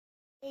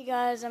Hey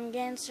guys, I'm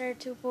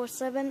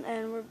Gangster247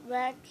 and we're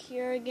back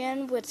here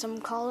again with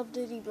some Call of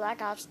Duty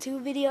Black Ops 2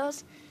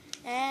 videos.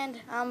 And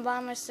I'm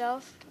by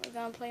myself. We're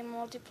gonna play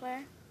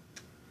multiplayer.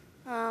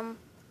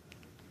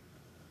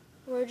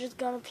 We're just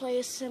gonna play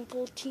a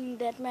simple team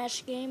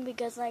deathmatch game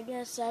because I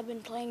guess I've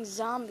been playing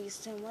zombies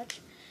too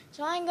much.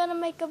 So I'm gonna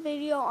make a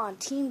video on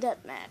team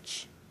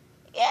deathmatch.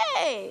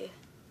 Yay!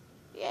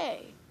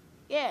 Yay!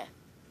 Yeah!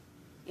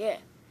 Yeah!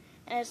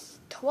 And it's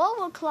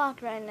 12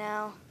 o'clock right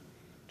now.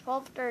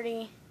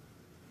 12:30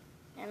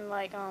 and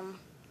like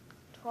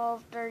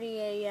 12:30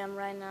 a.m.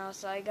 right now,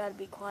 so I gotta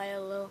be quiet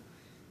a little.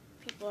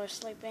 People are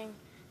sleeping.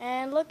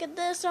 And look at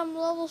this, I'm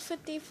level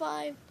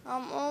 55.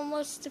 I'm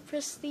almost to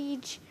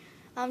prestige.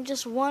 I'm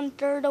just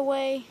 1/3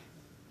 away.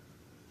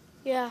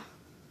 Yeah.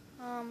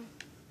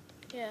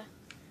 Yeah.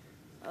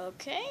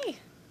 Okay.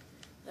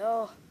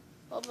 So,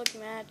 public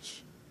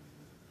match.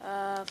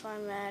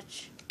 Fun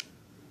match.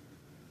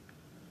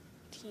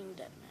 Team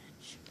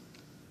deathmatch.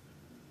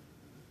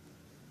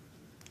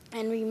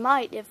 And we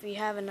might, if we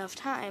have enough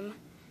time,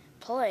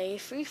 play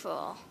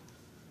free-for-all.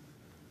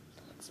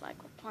 Looks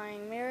like we're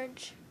playing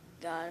Mirage.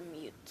 Gotta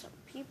mute some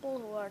people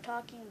who are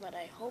talking, but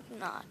I hope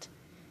not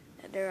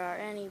that there are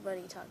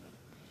anybody talking.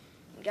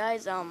 And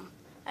guys,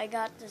 I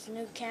got this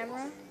new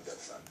camera.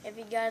 If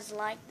you guys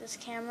like this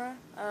camera,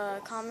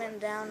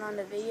 comment down on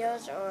the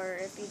videos, or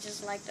if you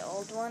just like the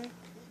old one,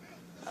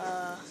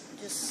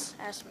 just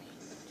ask me.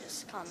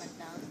 Just comment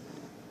down.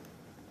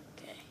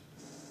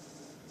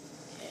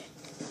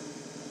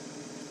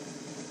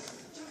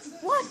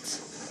 What?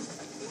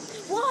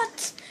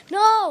 What?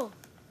 No!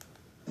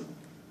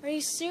 Are you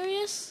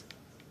serious?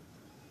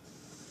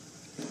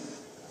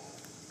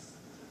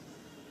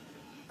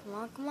 Come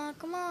on, come on,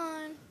 come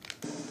on.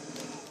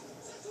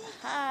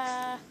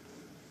 Ha.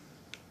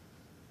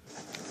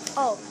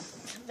 Oh,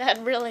 that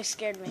really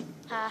scared me.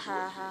 Ha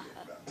ha ha ha.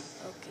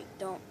 Okay,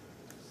 don't.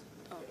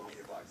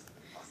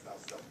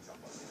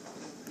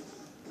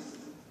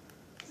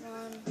 Come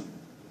on.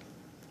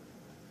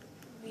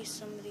 Be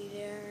somebody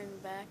there in the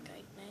back, I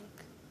think.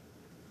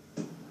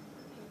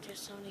 There's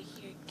somebody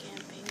here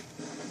camping.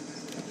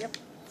 Yep,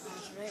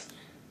 that's right.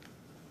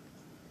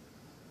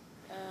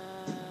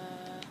 Down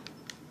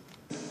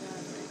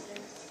right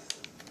there.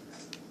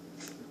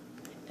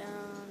 Right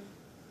down.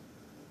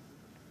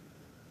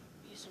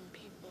 Be some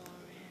people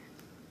over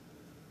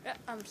here.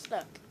 I'm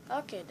stuck.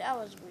 Okay, that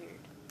was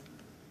weird.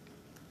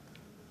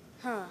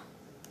 Huh.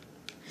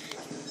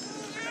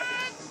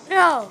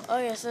 No!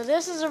 Okay, so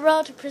this is a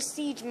road to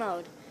prestige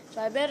mode.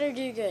 So I better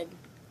do good.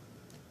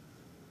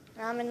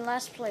 I'm in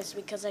last place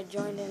because I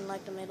joined in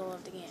like the middle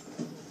of the game.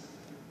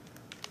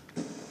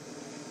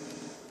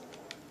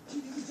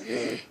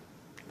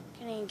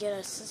 Can you get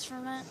assist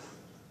from that?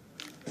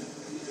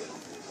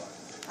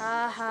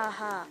 Ah ha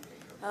ha.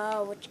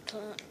 Oh, which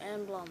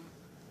emblem?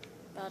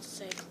 About to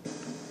say.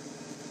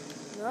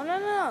 No, no,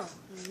 no.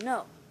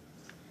 No.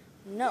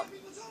 No.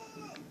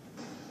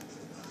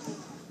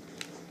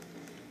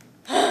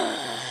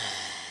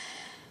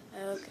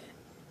 Okay.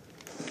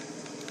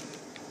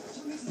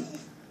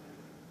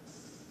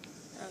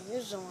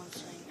 Here's the one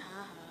saying,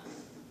 haha.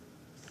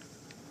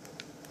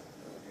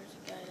 Oh, there's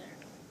a guy there.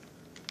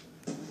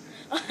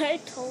 I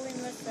totally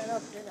messed that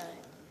up, did I?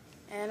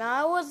 And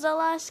I was the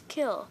last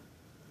kill.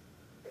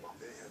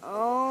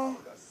 Oh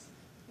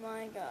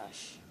my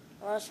gosh.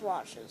 Let's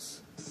watch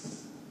this.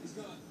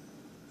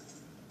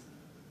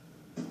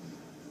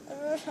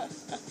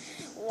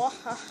 Why?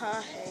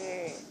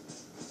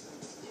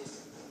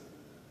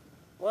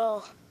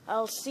 Well,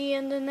 I'll see you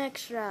in the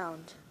next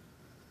round.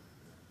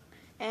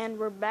 And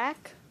we're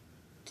back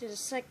to the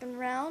second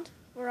round.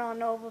 We're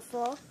on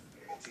overflow.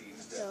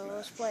 So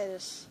let's play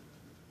this.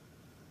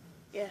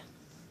 Yeah.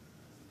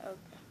 Okay.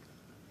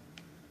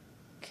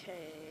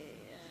 Okay.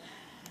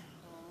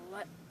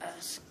 Let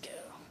us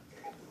go.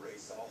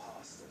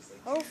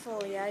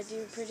 Hopefully I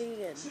do pretty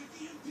good.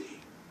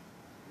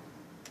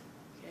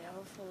 Okay,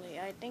 hopefully.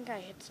 I think I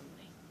hit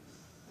somebody.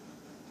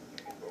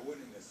 We're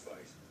winning this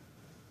fight.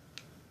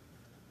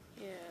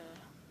 Yeah.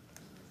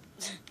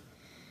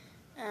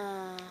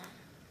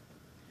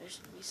 There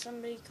should be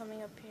somebody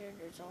coming up here.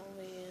 There's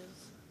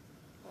always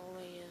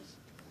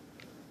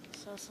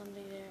saw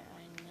somebody there.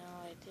 I know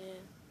I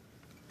did.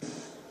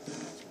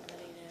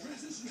 Somebody there.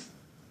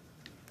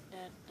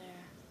 That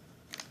there.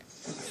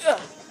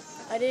 Ugh!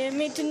 I didn't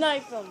mean to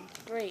knife him.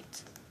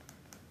 Great.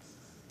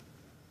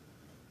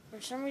 For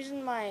some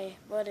reason my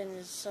button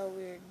is so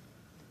weird.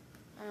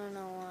 I don't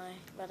know why,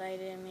 but I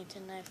didn't mean to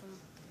knife him.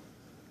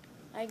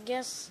 I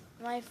guess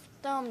my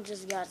thumb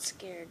just got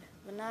scared,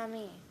 but not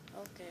me.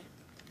 Okay.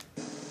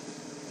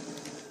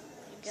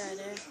 A guy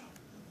there.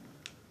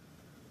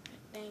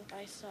 I think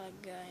I saw a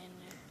guy in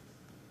there.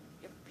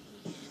 Yep,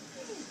 he is.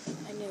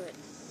 I knew it.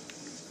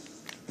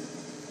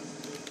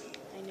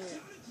 I knew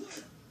it.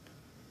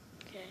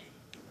 Okay.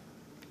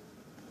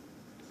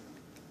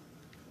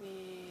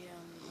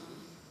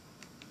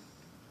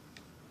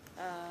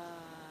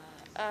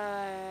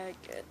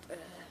 Good.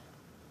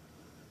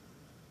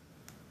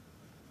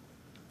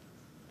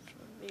 This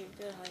would be a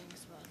good hiding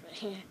spot right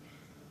here.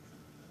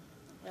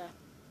 Yeah.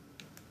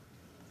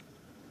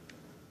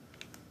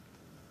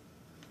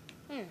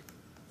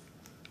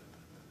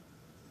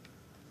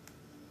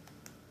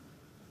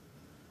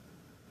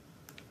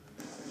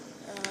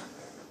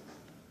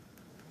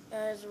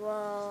 Guys,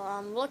 well,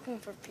 I'm looking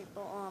for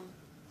people.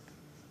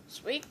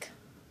 This week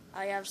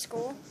I have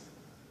school.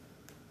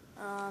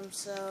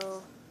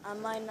 So I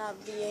might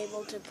not be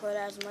able to put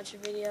as much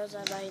videos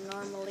as I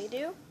normally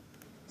do.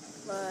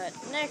 But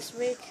next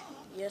week,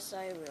 yes,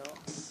 I will.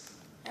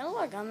 And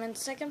look, I'm in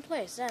second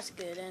place. That's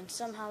good. And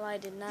somehow I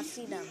did not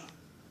see them.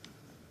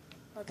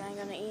 Look, I'm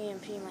gonna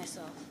EMP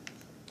myself.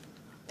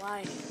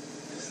 Why?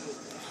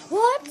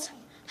 What?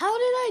 How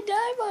did I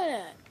die by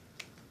that?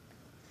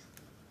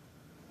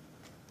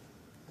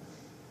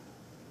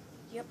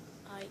 Yep,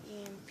 I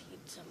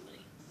EMP'd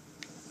somebody.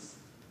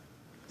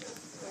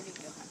 Where'd he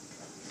go?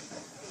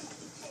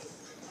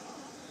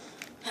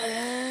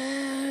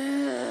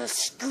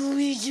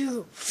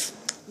 Scooby-Doo,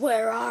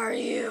 where are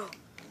you?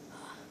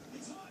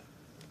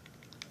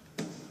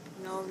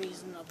 No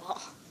reason at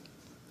all.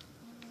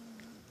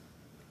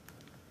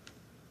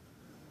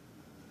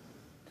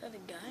 Is that a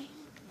guy?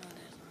 No,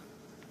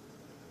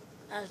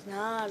 that's not. That's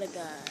not a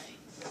guy.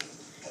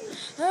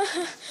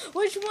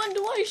 Which one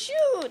do I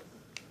shoot?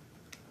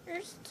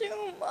 There's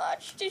too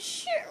much to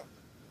shoot.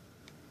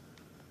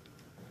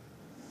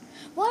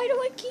 Why do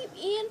I keep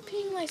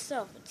EMPing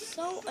myself? It's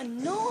so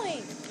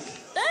annoying.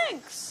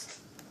 Thanks.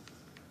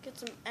 Get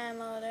some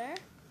ammo there.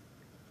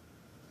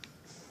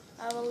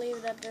 I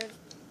believe that there's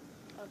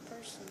a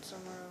person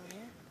somewhere over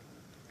here.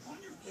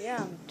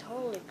 Yeah, I'm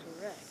totally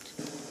correct.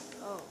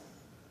 Oh.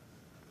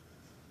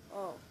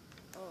 Oh.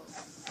 Oh.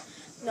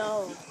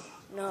 No.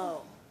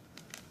 No.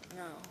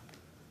 No.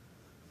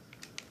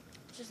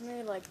 Just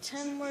need like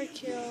 10 more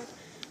kills.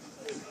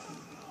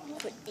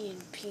 Quit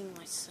EMPing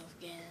myself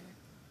again.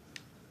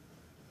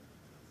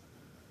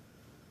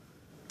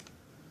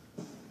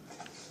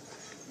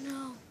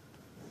 No.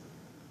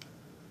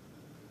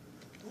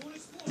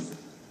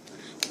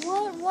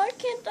 What? Why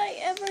can't I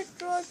ever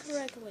draw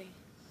correctly?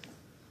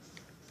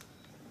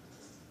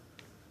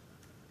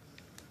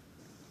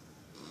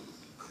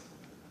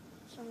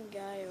 Some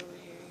guy over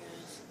here,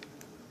 guys.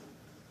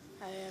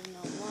 I have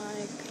no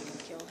mic.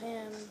 Kill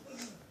him.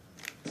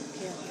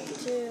 Kill him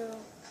too.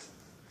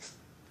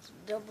 It's a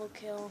double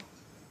kill.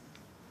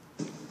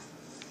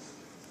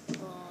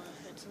 Well,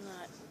 if it's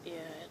not,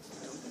 yeah, it's a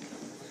double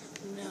kill.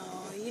 No,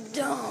 you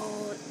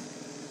don't.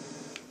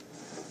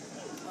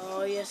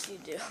 Oh, yes, you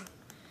do.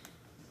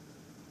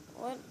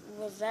 What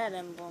was that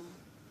emblem?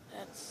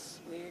 That's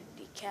weird.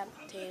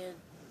 Decapitated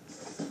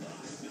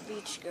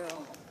beach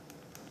girl.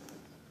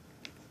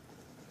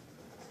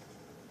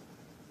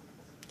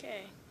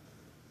 Okay.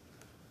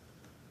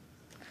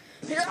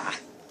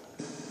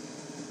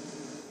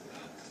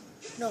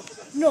 No,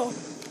 no,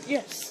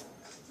 yes.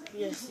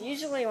 Yes,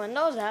 usually when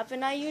those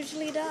happen, I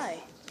usually die.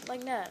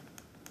 Like that.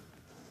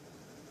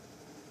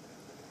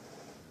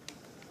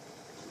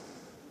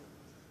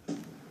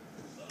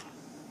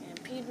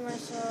 Impede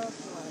myself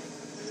like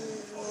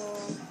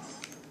usual.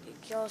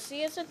 Y'all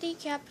see, it's a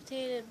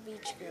decapitated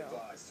beach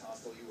girl.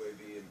 Hostile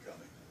UAV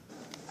incoming.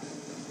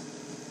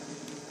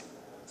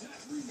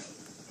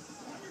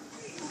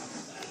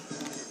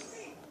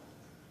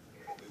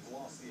 We've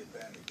lost the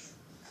advantage.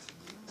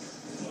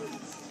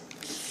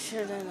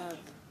 Shouldn't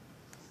have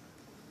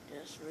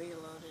just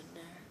reloaded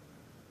there.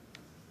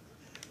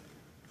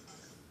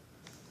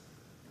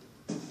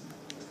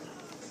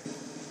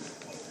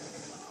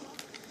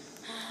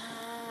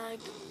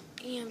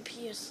 EMP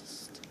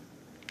assist.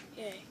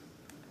 Yay.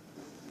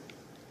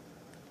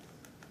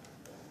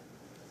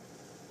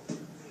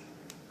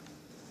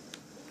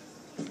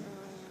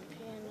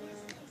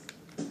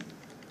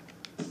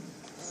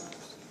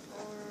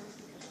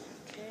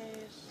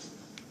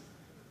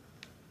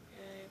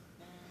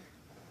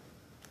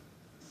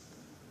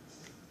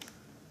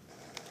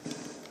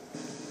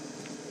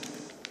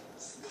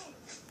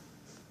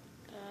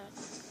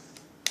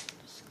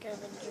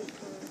 Scavenger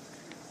perk.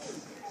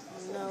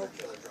 Nope.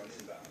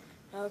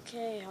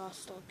 Okay,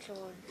 hostile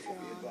killer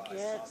drone.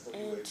 Get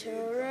into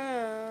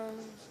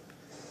rooms.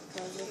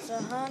 Cause it's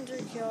a hunter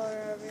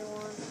killer,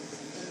 everyone.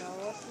 You know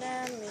what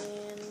that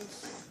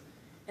means.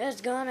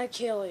 It's gonna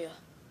kill you.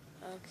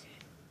 Okay.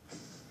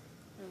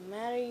 No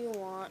matter you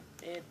want,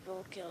 it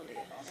will kill you.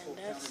 And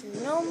that's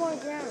no more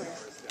grammar.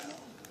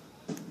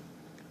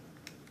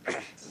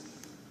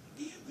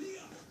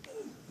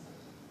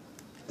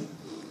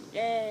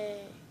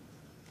 Yay.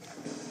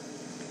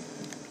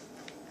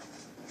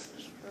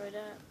 Destroy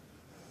that.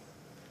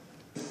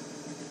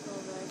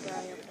 Oh, that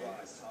guy up there.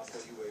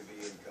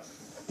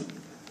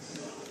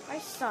 I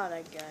saw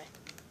that guy.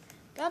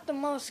 Got the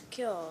most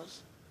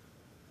kills.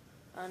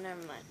 Oh,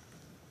 never mind.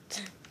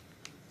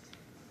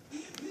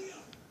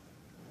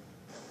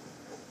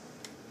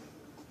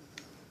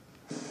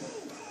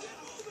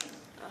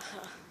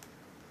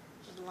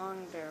 Just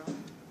long barrel.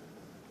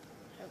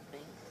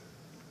 Helping.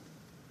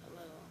 A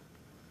little.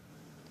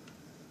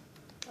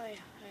 If I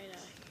hide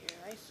out here,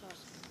 I saw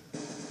some.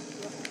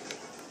 Yep.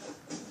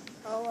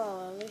 Oh well,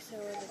 at least it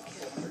was a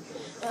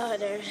kill. Oh,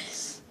 there it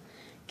is.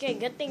 Okay,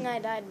 good thing I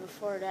died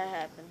before that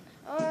happened.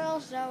 Or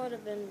else that would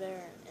have been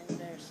very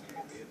embarrassing.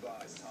 Be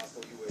advised,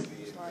 hostile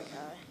UAV It's like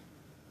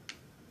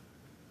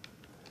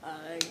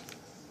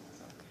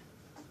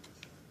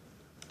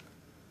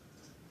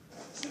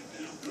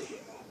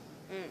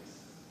incoming.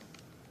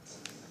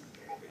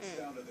 It's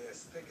down to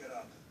this. Pick it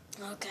up.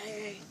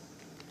 Okay.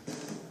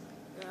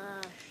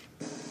 Gosh.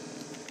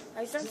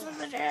 I said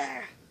somebody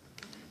there.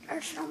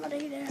 There's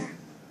somebody there.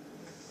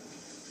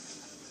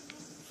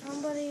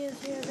 Somebody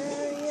is here.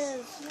 There he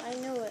is. I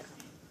knew it.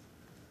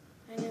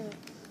 I knew it.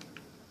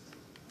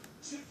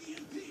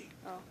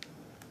 Oh.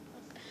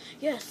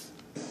 Yes.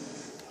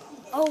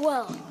 Oh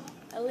well.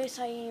 At least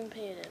I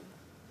EMP'd him.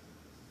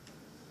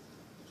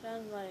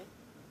 Sounds like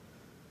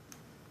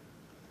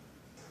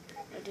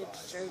I did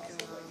surgery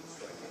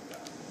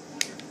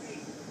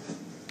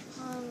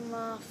on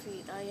my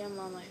feet. I am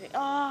on my feet.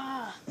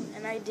 Ah!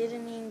 And I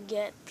didn't even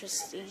get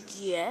prestige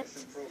yet.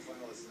 Mission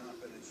profile has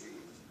not been achieved.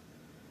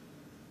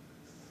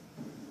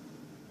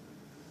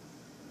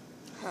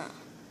 Huh.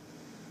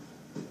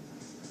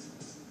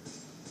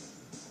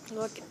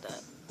 Look at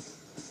that.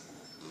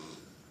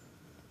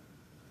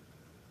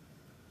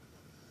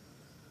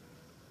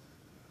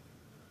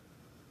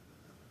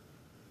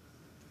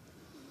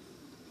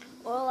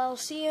 Well, I'll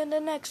see you in the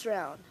next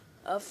round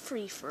of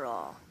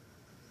free-for-all.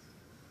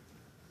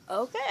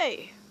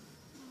 Okay.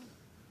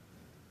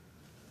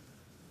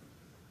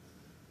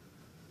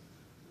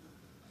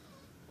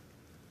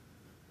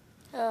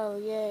 Oh,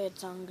 yeah,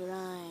 it's on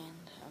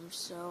grind. I'm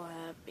so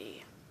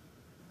happy.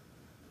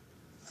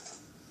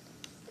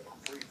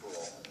 Free for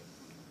all.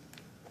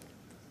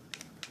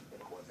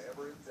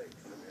 Whatever it takes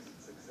to mission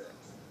success.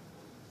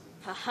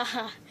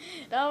 Haha,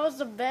 that was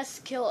the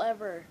best kill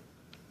ever.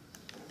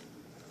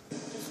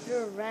 Just do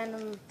a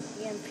random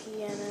EMP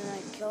and then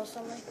I kill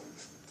somebody.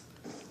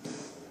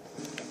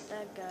 Get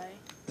that guy.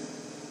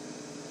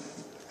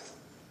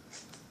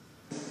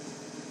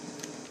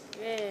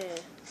 Yeah.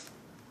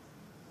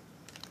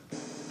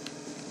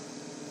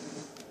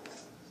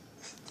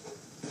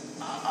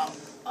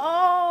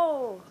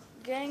 Oh!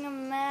 Getting a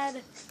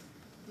mad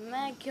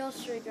kill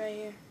streak right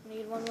here.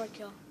 Need one more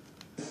kill.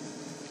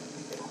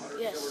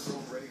 Yes.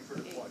 Ready for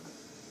deployment.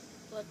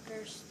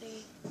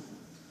 Bloodthirsty.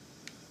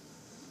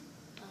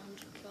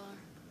 Killer.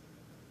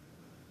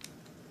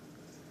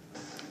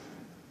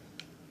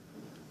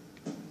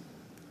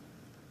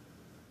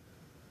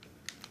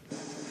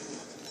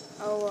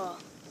 Oh well.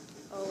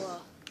 Oh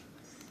well.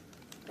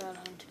 Got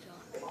hunter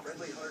killer.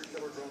 Friendly hunter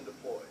killer drone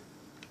deployed.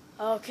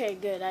 Okay,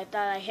 good. I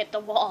thought I hit the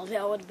wall.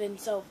 That would have been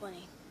so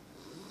funny.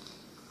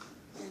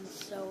 And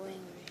so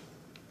angry.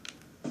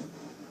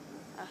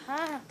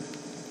 Aha!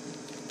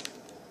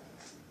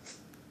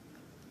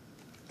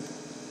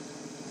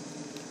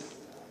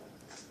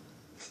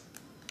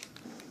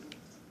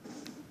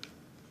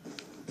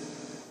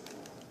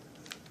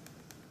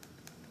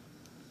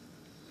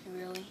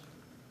 Really?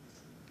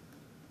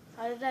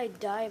 How did I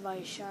die by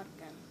a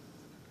shotgun?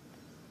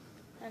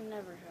 That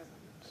never happens.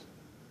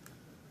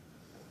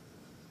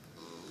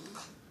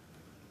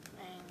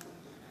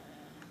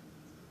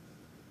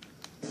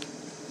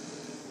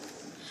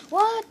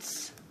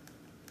 What?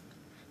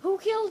 Who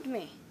killed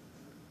me?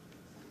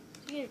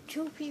 Here,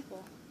 2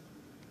 people.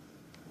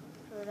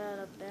 Throw that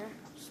up there.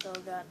 Still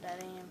got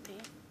that AMP.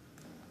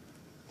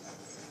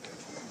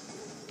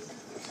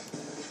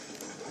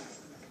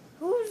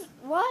 Who's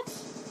what?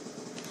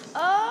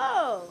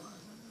 Oh.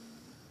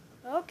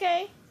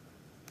 Okay.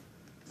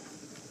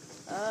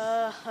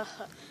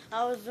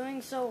 I was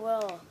doing so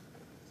well.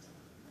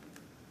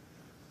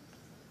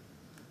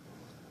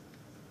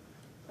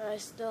 But I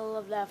still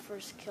love that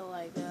first kill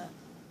I got.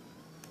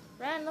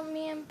 Random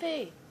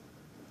EMP.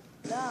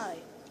 Die.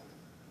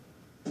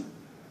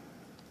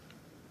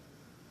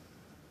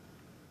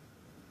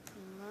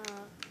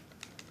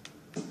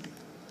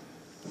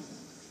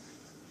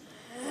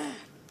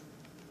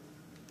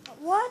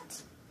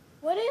 What?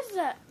 What is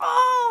that?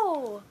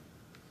 Oh!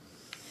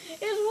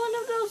 It's one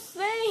of those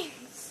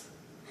things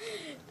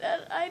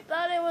that I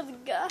thought it was a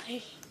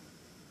guy.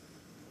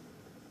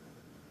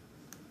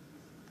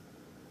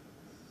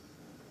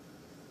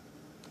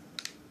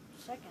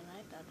 Second,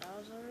 I thought that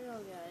was a real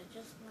guy. It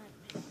just might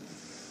be.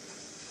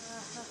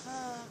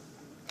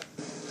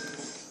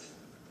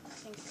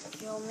 Think you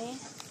kill me?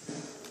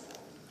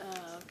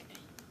 Okay.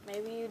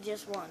 Maybe you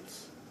just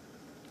once.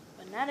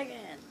 But not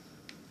again.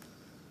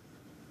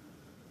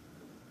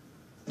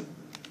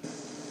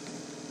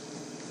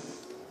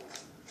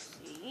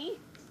 See?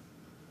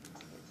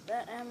 Get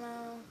that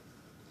ammo.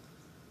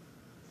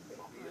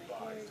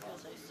 Right here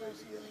because I saw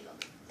something.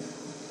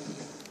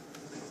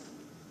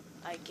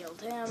 I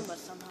killed him, but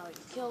somehow he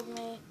killed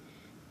me.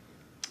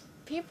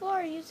 People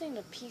are using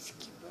the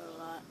Peacekeeper a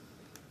lot.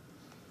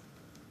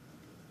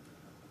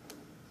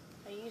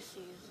 I used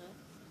to use it.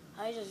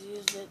 I just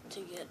used it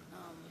to get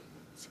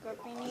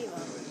Scorpion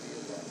Evo.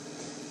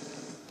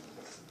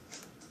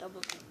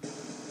 Double kill.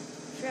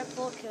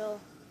 Triple kill.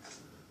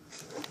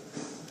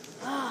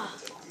 Ah,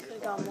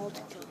 could've got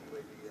multi-kill.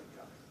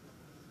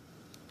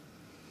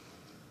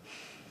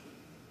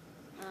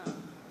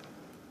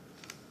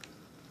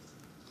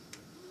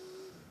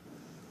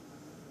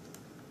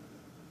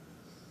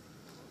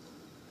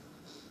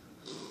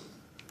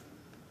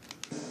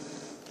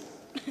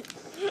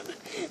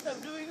 I'm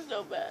doing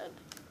so bad.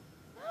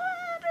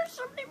 Ah, there's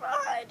something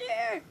behind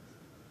here.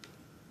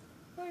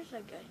 Where's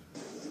that guy?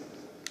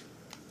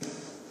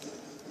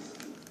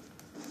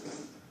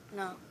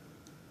 No.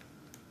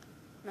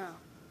 No.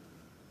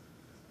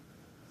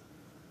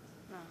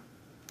 No.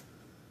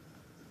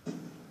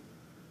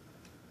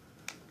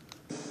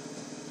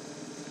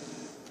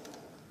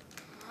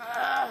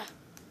 Ah.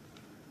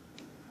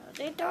 Are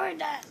they doing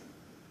that?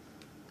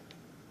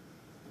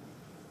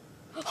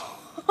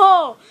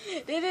 Oh,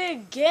 they did it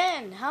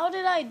again. How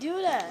did I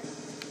do that?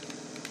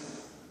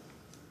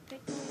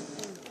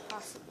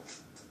 Impossible.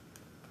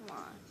 Come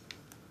on.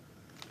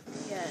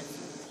 Yeah,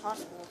 it's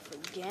impossible for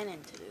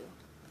Ganon to do.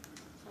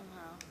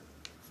 Somehow.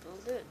 Still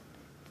do it.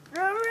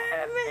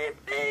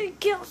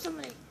 Kill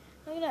somebody.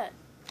 Look at that.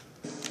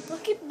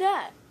 Look at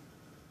that.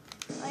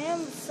 I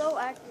am so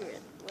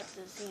accurate with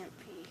the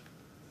CMP.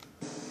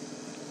 I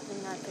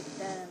think I picked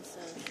that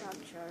instead of shock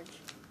charge.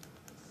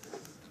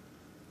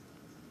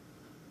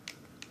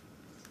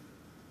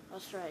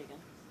 Let's try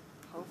again.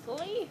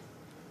 Hopefully.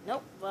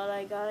 Nope, but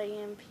I got an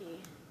EMP.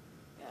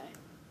 Guy.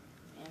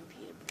 EMP.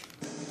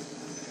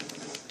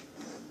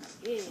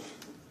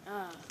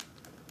 Yeah.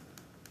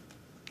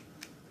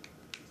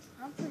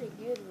 I'm pretty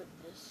good with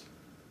this.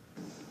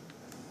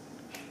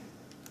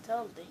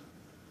 Totally.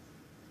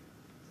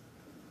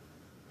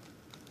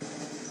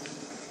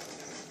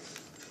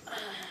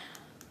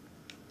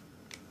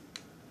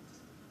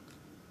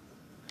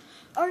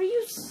 Are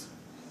you...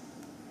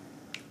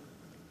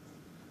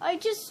 I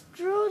just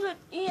threw the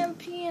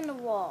EMP in the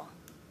wall.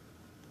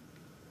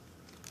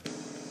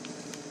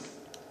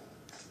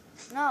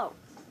 No.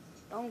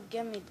 Don't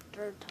get me the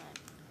third time.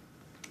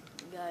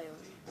 The guy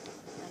over here.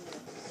 I knew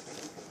it.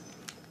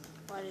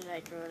 Why did I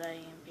throw that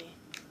EMP?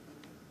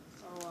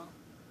 Oh well.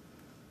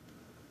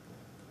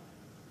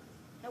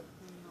 Nope.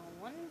 No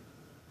one.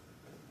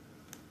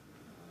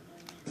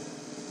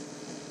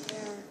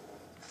 There.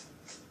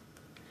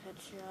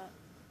 Headshot.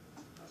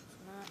 That's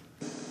not.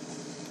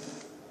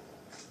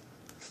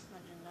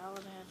 Imagine that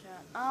was a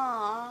headshot.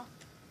 Ah,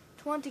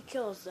 20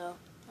 kills though.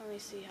 Let me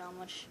see how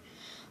much.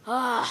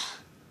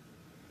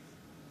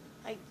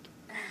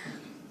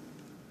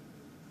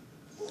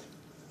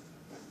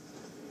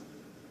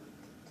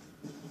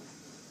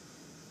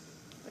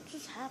 What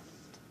just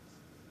happened?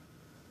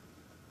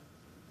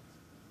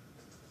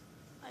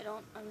 I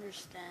don't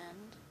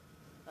understand,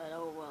 but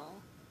oh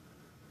well.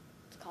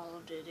 It's Call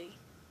of Duty.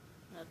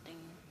 Nothing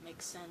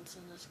makes sense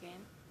in this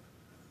game.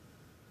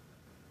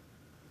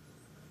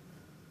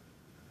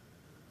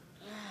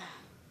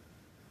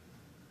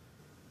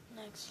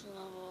 Next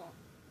level.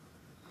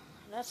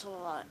 That's a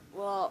lot.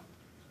 Well,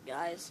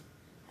 guys,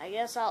 I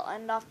guess I'll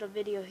end off the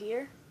video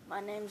here.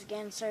 My name's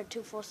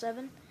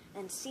Gansar247,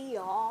 and see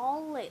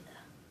y'all later.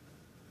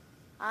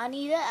 I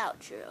need an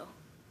outro.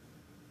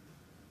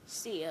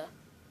 See ya.